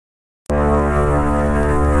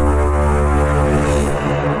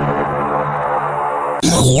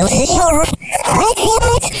1,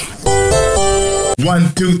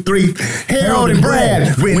 2, 3. Harold and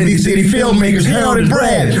Brad, Windy City Filmmakers. Harold and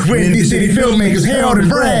Brad, Windy City Filmmakers. Harold and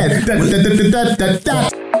Brad. Da, da, da, da, da, da.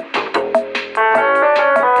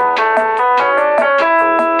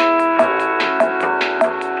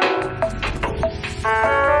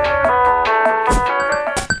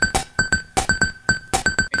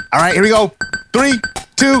 All right, here we go. 3,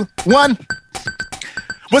 2, 1.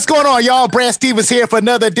 What's going on, y'all? Brad Stevens here for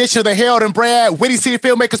another edition of the Harold and Brad Windy City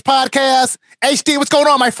Filmmakers podcast. HD, what's going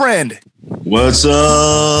on, my friend? What's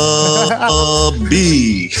up,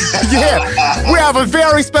 B? Yeah, we have a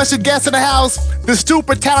very special guest in the house. The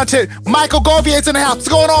super talented Michael Govier is in the house. What's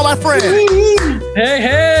going on, my friend?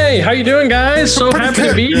 Hey, how you doing, guys? So happy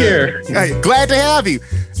to be here. Hey, glad to have you.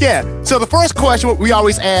 Yeah, so the first question we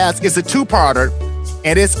always ask is a two-parter,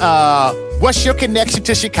 and it's what's your connection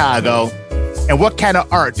to Chicago, and what kind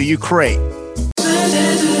of art do you create?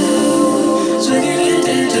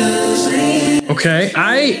 Okay,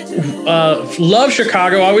 I love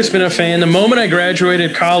Chicago. Always been a fan. The moment I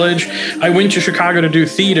graduated college, I went to Chicago to do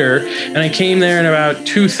theater, and I came there in about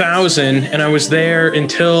 2000, and I was there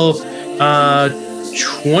until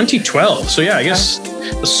 2012. So yeah, I guess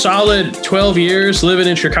a solid 12 years living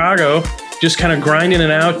in Chicago, just kind of grinding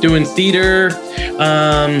it out, doing theater,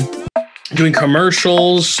 doing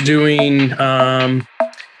commercials, doing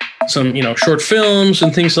some, short films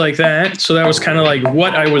and things like that. So that was kind of like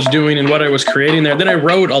what I was doing and what I was creating there. Then I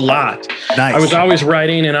wrote a lot. Nice. I was always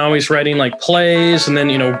writing like plays and then,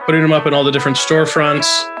 putting them up in all the different storefronts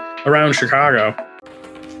around Chicago.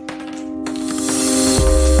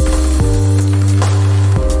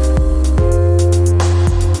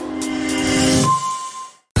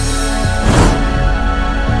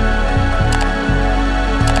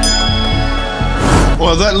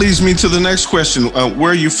 Well, that leads me to the next question.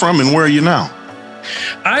 Where are you from and where are you now?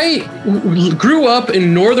 I grew up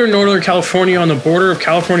in Northern California on the border of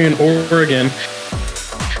California and Oregon.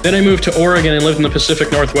 Then I moved to Oregon and lived in the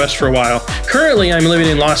Pacific Northwest for a while. Currently, I'm living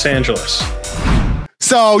in Los Angeles.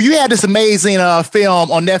 So you had this amazing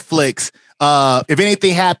film on Netflix, If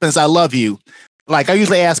Anything Happens, I Love You. Like I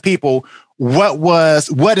usually ask people,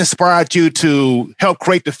 what inspired you to help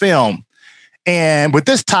create the film? And with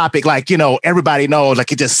this topic, everybody knows,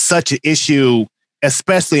 it's just such an issue,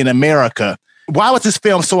 especially in America. Why was this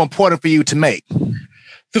film so important for you to make?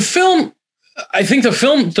 I think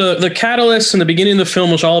the catalyst in the beginning of the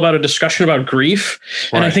film was all about a discussion about grief.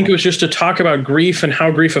 Right. And I think it was just to talk about grief and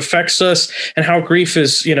how grief affects us and how grief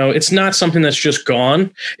is, it's not something that's just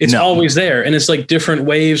gone. It's always there. And it's like different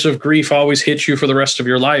waves of grief always hit you for the rest of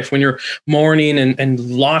your life when you're mourning and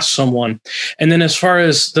lost someone. And then as far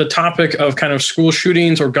as the topic of kind of school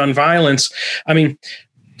shootings or gun violence,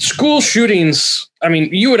 school shootings,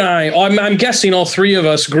 you and I'm guessing all three of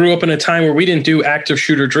us grew up in a time where we didn't do active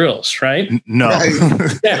shooter drills, right? No.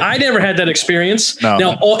 Yeah, I never had that experience. No.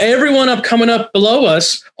 Now, everyone coming up below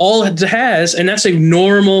us all has, and that's a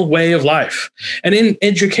normal way of life. And in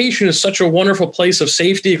education is such a wonderful place of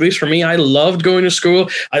safety, at least for me. I loved going to school.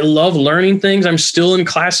 I love learning things. I'm still in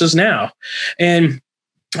classes now. And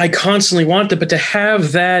I constantly want that, but to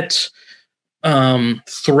have that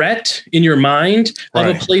threat in your mind of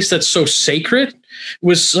a place that's so sacred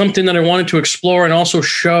was something that I wanted to explore and also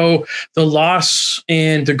show the loss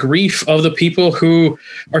and the grief of the people who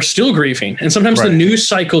are still grieving. And sometimes the news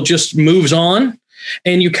cycle just moves on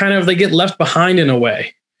and they get left behind in a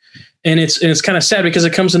way. And it's kind of sad because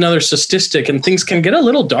it comes another statistic and things can get a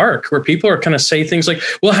little dark where people are kind of say things like,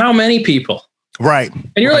 well, how many people? Right.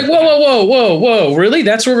 And you're like, whoa, really?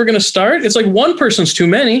 That's where we're going to start? It's like one person's too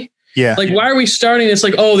many. Yeah. Like, why are we starting? It's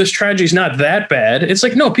like, oh, this tragedy's not that bad. It's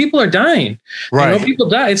like, no, people are dying. Right. People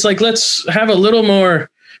die. It's like, let's have a little more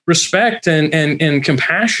respect and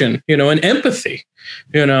compassion, and empathy,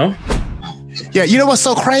 Yeah. What's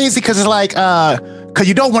so crazy? Because it's like, because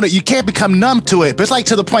you can't become numb to it. But it's like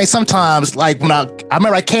to the point sometimes, like when I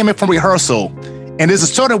remember I came in from rehearsal and there's a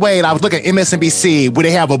certain way that I was looking at MSNBC where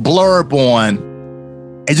they have a blurb on.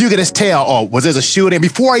 And you can just tell, was there a shooting?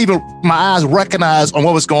 Before my eyes recognized on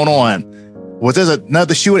what was going on, was there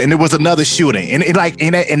another shooting? And there was another shooting. And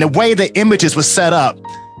the way the images were set up,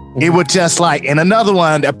 it was just like, and another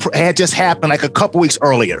one that had just happened like a couple weeks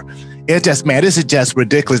earlier. It just, man, this is just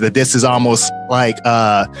ridiculous that this is almost like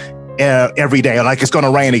every day. Like it's going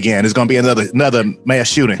to rain again. It's going to be another mass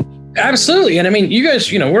shooting. Absolutely. And I mean, you guys,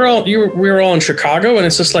 we're all in Chicago, and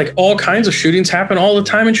it's just like all kinds of shootings happen all the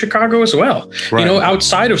time in Chicago as well, right.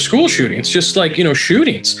 Outside of school shootings, just like,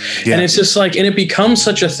 shootings. Yeah. And it's just like, and it becomes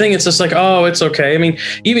such a thing. It's just like, oh, it's okay. I mean,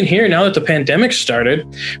 even here, now that the pandemic started,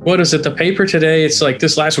 what is it? The paper today, it's like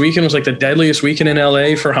this last weekend was like the deadliest weekend in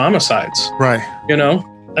LA for homicides. Right.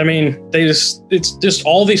 I mean, it's just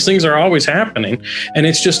all these things are always happening, and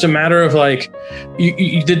it's just a matter of like you're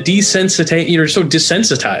so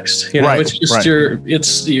desensitized. Right, it's just right.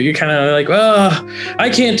 you're kind of like, well, I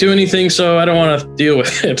can't do anything, so I don't want to deal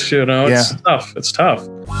with it. It's tough. It's tough.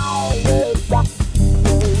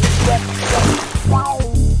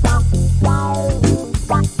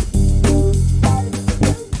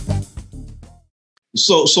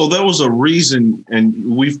 So there was a reason,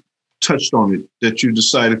 and we've touched on it, that you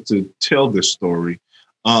decided to tell this story.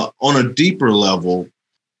 On a deeper level,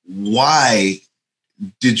 why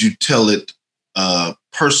did you tell it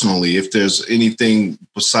personally? If there's anything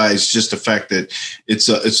besides just the fact that it's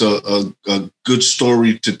a good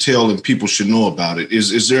story to tell and people should know about it,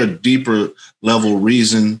 is there a deeper level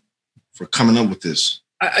reason for coming up with this?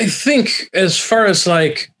 I think as far as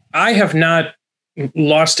like, I have not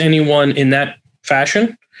lost anyone in that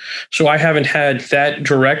fashion. So I haven't had that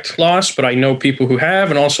direct loss, but I know people who have.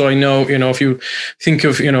 And also I know, if you think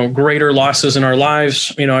of, greater losses in our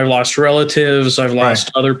lives, I've lost relatives, I've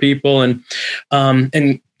lost other people, and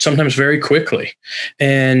sometimes very quickly.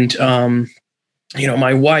 And,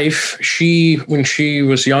 my wife, when she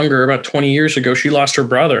was younger, about 20 years ago, she lost her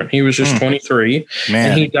brother, and he was just 23. Man.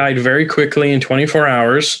 And he died very quickly in 24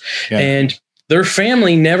 hours. Yeah. And their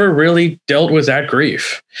family never really dealt with that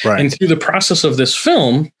grief. Right. And through the process of this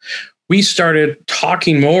film, we started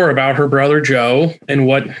talking more about her brother Joe and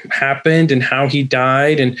what happened and how he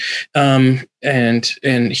died. And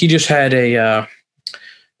he just had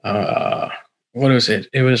what was it?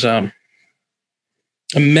 It was a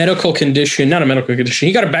medical condition, not a medical condition.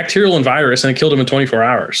 He got a bacterial virus and it killed him in 24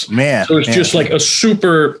 hours. Man. So it's just like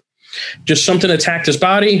just something attacked his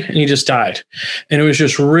body and he just died. And it was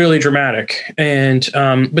just really dramatic. And,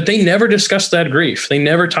 but they never discussed that grief. They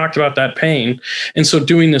never talked about that pain. And so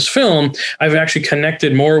doing this film, I've actually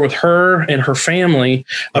connected more with her and her family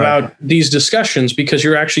about these discussions, because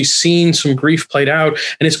you're actually seeing some grief played out,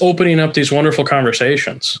 and it's opening up these wonderful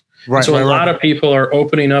conversations. Right. So a lot of people are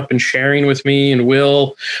opening up and sharing with me and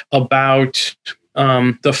Will about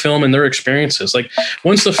the film and their experiences. Like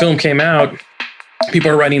once the film came out,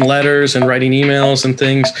 people are writing letters and writing emails and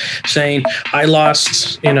things saying, I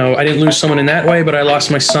lost, I didn't lose someone in that way, but I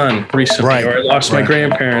lost my son recently, or I lost my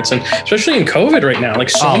grandparents. And especially in COVID right now,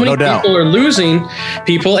 like so many people are losing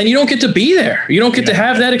people, and you don't get to be there. You don't get to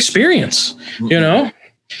have that experience,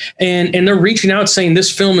 And they're reaching out saying,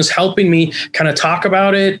 this film is helping me kind of talk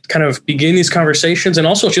about it, kind of begin these conversations, and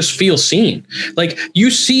also just feel seen. Like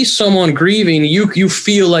you see someone grieving, you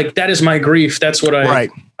feel like that is my grief. That's what I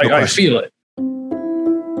feel it.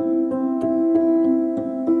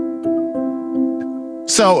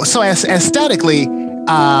 So aesthetically,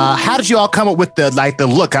 how did you all come up with the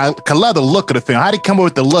look? I love the look of the film. How did you come up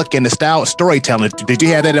with the look and the style of storytelling? Did you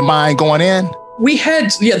have that in mind going in? We had,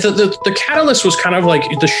 the catalyst was kind of like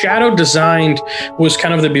the shadow designed was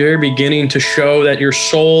kind of the very beginning to show that your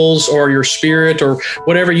souls or your spirit or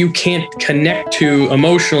whatever you can't connect to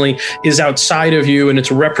emotionally is outside of you, and it's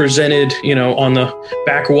represented, on the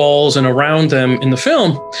back walls and around them in the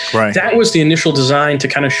film. Right. That was the initial design to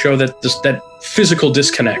kind of show that that physical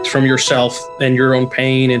disconnect from yourself and your own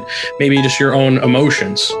pain and maybe just your own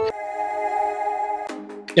emotions.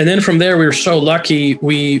 And then from there, we were so lucky.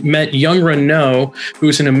 We met Young Renault,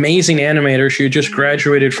 who's an amazing animator. She had just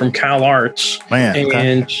graduated from Cal Arts.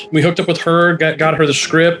 And we hooked up with her, got her the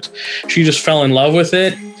script. She just fell in love with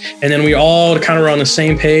it. And then we all kind of were on the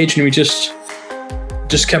same page, and we just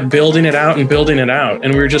kept building it out and building it out.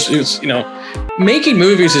 And we were making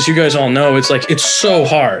movies, as you guys all know, it's so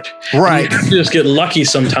hard. Right. You just get lucky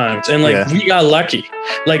sometimes. And we got lucky.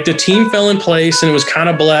 Like the team fell in place and it was kind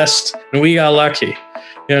of blessed, and we got lucky.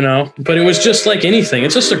 But it was just like anything.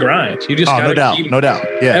 It's just a grind. You just gotta no doubt.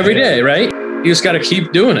 Yeah. Every day, right? You just got to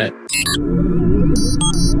keep doing it.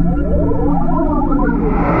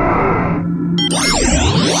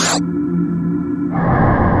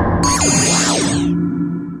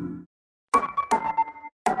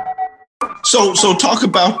 So talk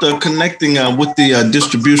about connecting with the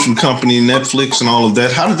distribution company, Netflix, and all of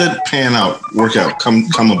that. How did that work out,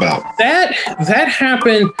 come about? That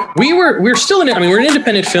happened. We're still in it. I mean, we're an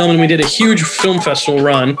independent film, and we did a huge film festival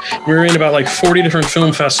run. We were in about like 40 different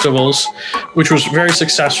film festivals, which was very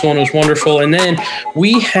successful and was wonderful. And then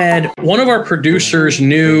we had one of our producers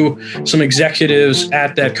knew some executives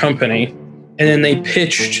at that company, and then they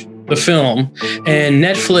pitched the film, and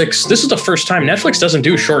Netflix, this is the first time Netflix doesn't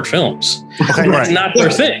do short films. Okay, right. It's not their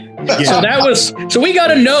thing. Yeah. So we got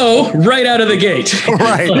to know right out of the gate.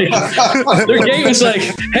 Right. Like, their gate was like,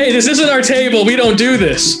 hey, this isn't our table. We don't do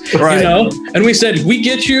this. Right. You know? And we said, we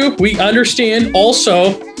get you. We understand.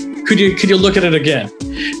 Also, could you look at it again?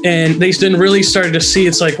 And they then really started to see,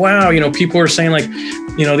 it's like, wow, you know, people were saying like,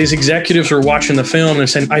 you know, these executives were watching the film and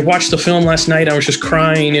saying, I watched the film last night. I was just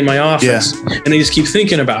crying in my office. Yeah. And they just keep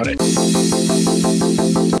thinking about it.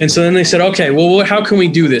 And so then they said, okay, well, how can we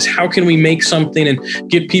do this? How can we make something and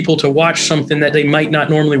get people to watch something that they might not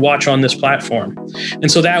normally watch on this platform?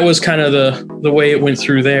 And so that was kind of the way it went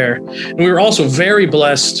through there. And we were also very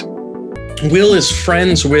blessed. Will is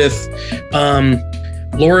friends with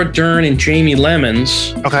Laura Dern and Jamie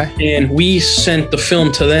Lemons. Okay. And we sent the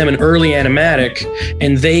film to them in early animatic,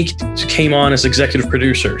 and they came on as executive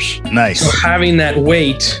producers. Nice. So having that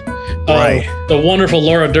weight of the wonderful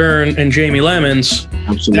Laura Dern and Jamie Lemons,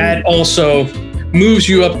 absolutely, that also moves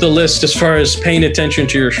you up the list as far as paying attention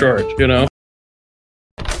to your short, you know?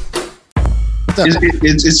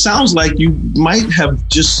 It sounds like you might have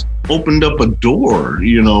just opened up a door,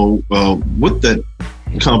 you know, with that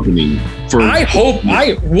company. I hope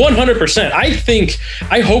 100%.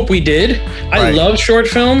 I hope we did. I love short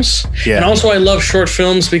films. Yeah. And also I love short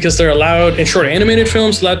films because they're allowed, and short animated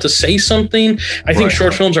films allowed to say something. I think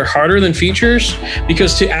short films are harder than features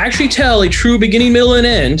because to actually tell a true beginning, middle, and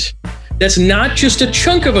end, that's not just a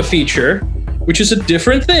chunk of a feature, which is a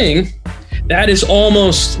different thing. That is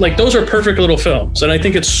almost like, those are perfect little films. And I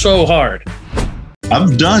think it's so hard.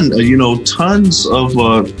 I've done, tons of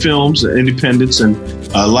films, independents, and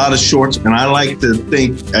a lot of shorts. And I like to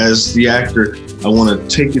think, as the actor, I want to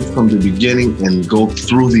take it from the beginning and go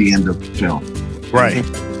through the end of the film. Right.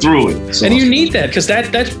 Through it. So. And you need that because that's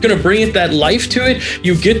going to bring that life to it.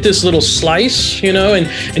 You get this little slice, and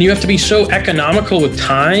you have to be so economical with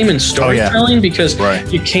time and storytelling because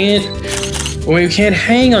you can't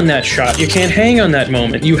hang on that shot. You can't hang on that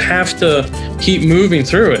moment. You have to keep moving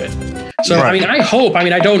through it. So, I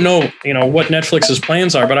don't know, what Netflix's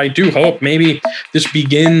plans are, but I do hope maybe this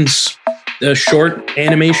begins a short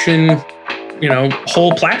animation,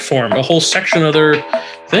 whole platform, a whole section of their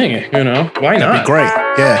thing, why not? That'd be great.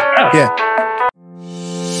 Yeah.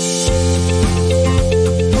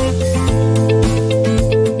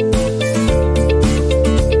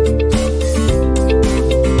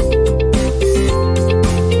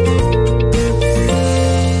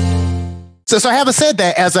 So having said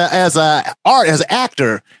that, as an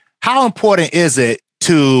actor, how important is it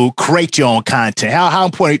to create your own content? How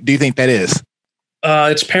important do you think that is?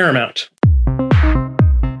 It's paramount.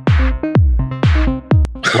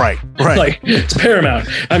 Right. Like, it's paramount.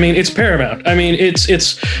 It's paramount.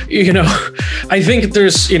 It's I think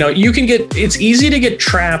there's, it's easy to get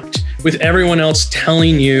trapped with everyone else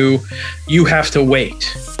telling you have to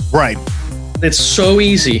wait. Right. It's so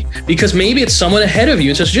easy because maybe it's someone ahead of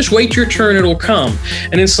you. It says, just wait your turn, it'll come.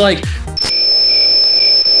 And it's like,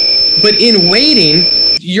 but in waiting,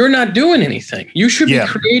 you're not doing anything. You should be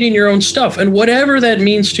creating your own stuff. And whatever that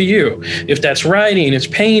means to you, if that's writing, it's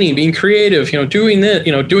painting, being creative, doing this,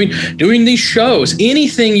 doing these shows,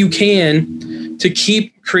 anything you can to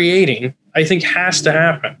keep creating, I think has to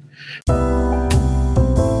happen.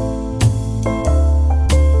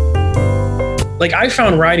 Like, I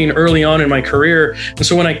found writing early on in my career, and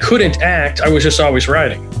so when I couldn't act, I was just always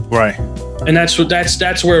writing. Right. And that's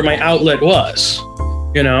where my outlet was,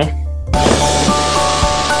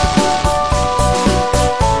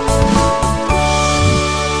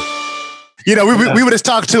 We would just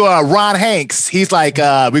talk to Ron Hanks. He's like,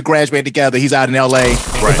 we graduated together. He's out in LA.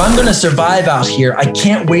 Right. If I'm going to survive out here, I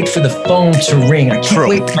can't wait for the phone to ring. I can't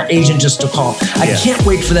wait for my agent just to call. I can't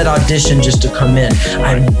wait for that audition just to come in.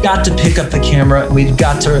 I've got to pick up the camera. We've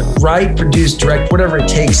got to write, produce, direct, whatever it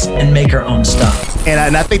takes, and make our own stuff.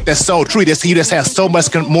 And I think that's so true. You just have so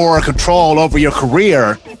much more control over your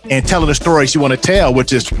career and telling the stories you want to tell,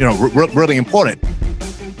 which is, really important.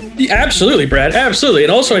 Absolutely, Brad. Absolutely.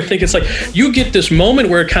 And also, I think it's like you get this moment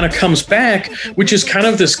where it kind of comes back, which is kind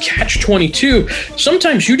of this catch-22.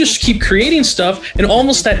 Sometimes you just keep creating stuff and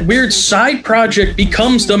almost that weird side project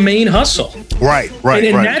becomes the main hustle. Right.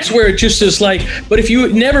 And that's where it just is like, but if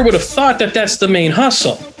you never would have thought that that's the main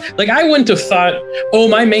hustle. Like, I wouldn't have thought, oh,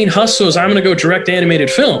 my main hustle is I'm going to go direct animated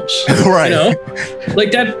films. Right. You know,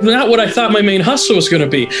 like that's not what I thought my main hustle was going to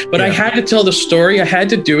be. But I had to tell the story. I had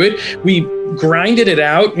to do it. We grinded it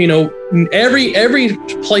out. You know, every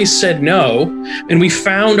place said no, and we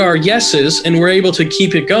found our yeses, and we're able to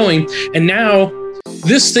keep it going. And now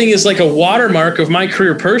this thing is like a watermark of my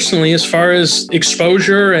career personally, as far as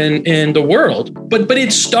exposure and the world. But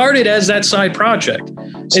it started as that side project.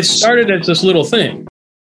 It started as this little thing.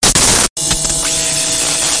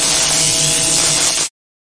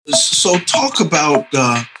 So talk about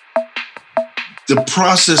the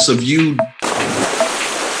process of you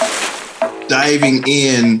diving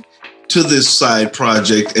in to this side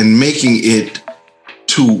project and making it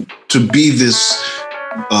to be this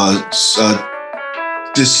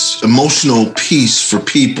this emotional piece for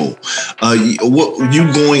people. What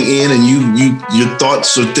you going in and you your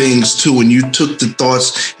thoughts are things too, and you took the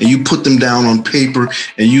thoughts and you put them down on paper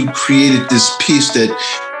and you created this piece that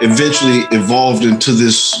eventually evolved into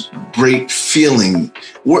this great feeling.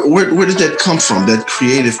 Where did that come from? That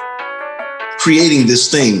creating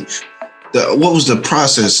this thing. What was the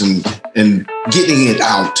process and getting it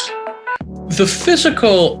out? The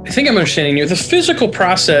physical, I think I'm understanding you. The physical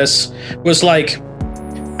process was like,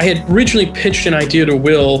 I had originally pitched an idea to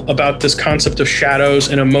Will about this concept of shadows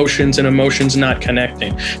and emotions not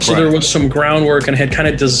connecting. So there was some groundwork, and I had kind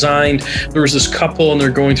of designed, there was this couple and they're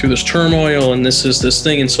going through this turmoil, and this is this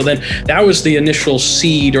thing. And so then that was the initial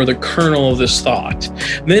seed or the kernel of this thought.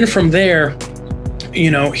 Then from there, you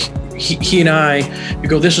know, he and I, we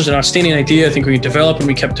go, this is an outstanding idea. I think we can develop, and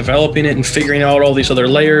we kept developing it and figuring out all these other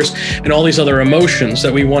layers and all these other emotions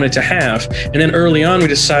that we wanted to have. And then early on, we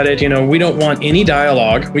decided, you know, we don't want any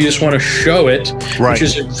dialogue. We just want to show it, which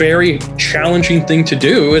is a very challenging thing to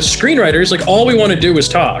do. As screenwriters, like, all we want to do is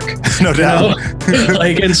talk. No doubt.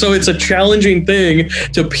 Like, and so it's a challenging thing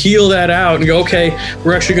to peel that out and go, okay,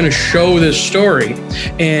 we're actually going to show this story.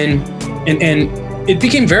 And it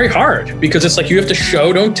became very hard, because it's like, you have to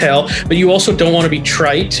show, don't tell, but you also don't want to be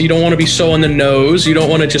trite. You don't want to be so on the nose. You don't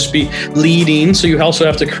want to just be leading. So you also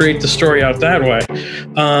have to create the story out that way.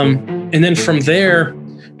 And then from there,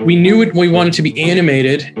 we knew we wanted to be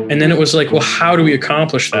animated. And then it was like, well, how do we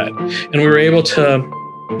accomplish that? And we were able to,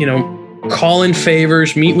 you know, call in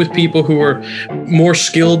favors, meet with people who were more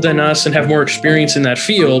skilled than us and have more experience in that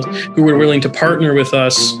field, who were willing to partner with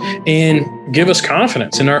us and give us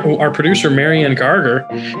confidence. And our producer, Marianne Garger,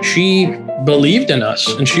 she believed in us.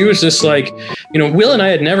 And she was just like, you know, Will and I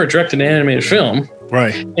had never directed an animated film.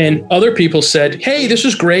 Right. And other people said, hey, this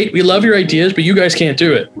is great. We love your ideas, but you guys can't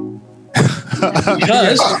do it.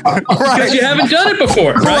 Because you haven't done it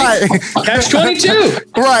before, right?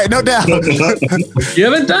 Catch-22. Right, no doubt. You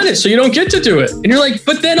haven't done it, so you don't get to do it. And you're like,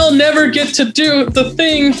 but then I'll never get to do the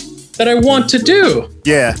thing that I want to do.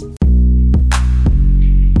 Yeah.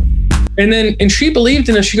 And she believed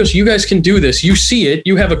in us. She goes, you guys can do this. You see it.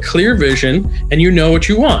 You have a clear vision, and you know what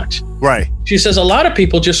you want. Right. She says a lot of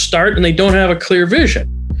people just start and they don't have a clear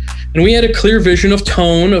vision. And we had a clear vision of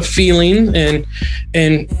tone, of feeling, and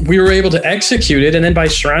we were able to execute it. And then by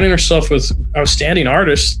surrounding ourselves with outstanding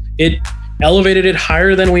artists, it elevated it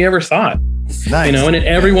higher than we ever thought. Nice. You know, and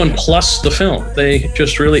everyone plus the film, they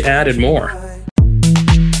just really added more.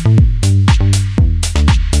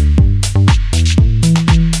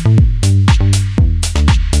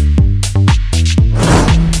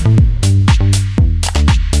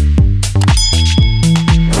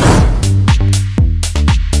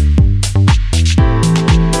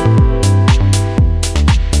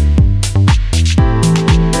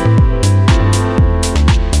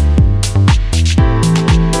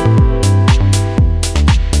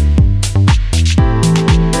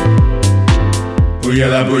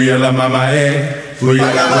 Booyah la mama eh,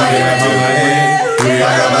 booyah la mama eh,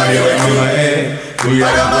 booyah la mama eh,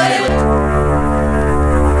 booyah la mama.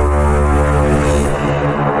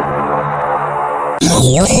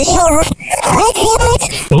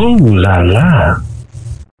 Ooh la la,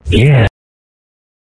 yeah.